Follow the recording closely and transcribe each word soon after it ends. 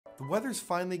The weather's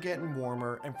finally getting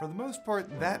warmer, and for the most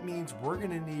part, that means we're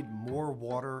gonna need more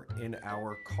water in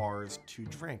our cars to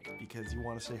drink, because you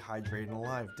wanna stay hydrated and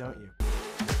alive, don't you?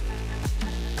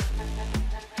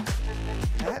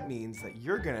 That means that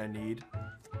you're gonna need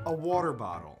a water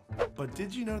bottle. But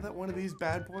did you know that one of these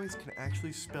bad boys can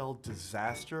actually spell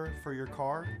disaster for your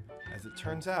car? As it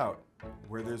turns out,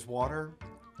 where there's water,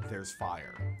 there's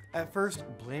fire. At first,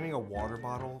 blaming a water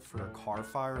bottle for a car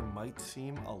fire might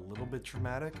seem a little bit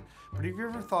dramatic, but have you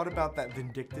ever thought about that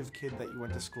vindictive kid that you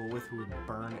went to school with who would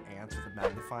burn ants with a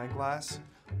magnifying glass?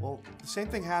 Well, the same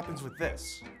thing happens with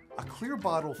this. A clear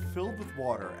bottle filled with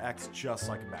water acts just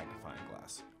like a magnifying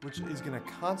glass, which is going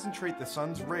to concentrate the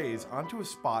sun's rays onto a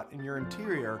spot in your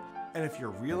interior, and if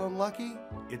you're real unlucky,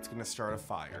 it's going to start a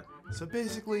fire. So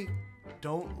basically,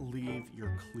 don't leave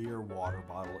your clear water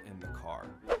bottle in the car,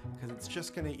 because it's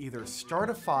just going to either start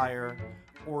a fire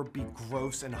or be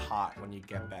gross and hot when you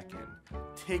get back in.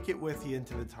 Take it with you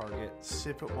into the Target,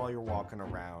 sip it while you're walking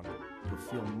around. You'll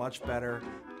feel much better,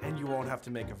 and you won't have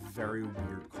to make a very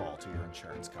weird call to your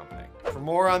insurance company. For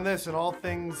more on this and all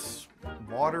things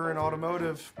water and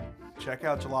automotive, check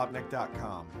out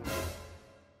jalopnik.com.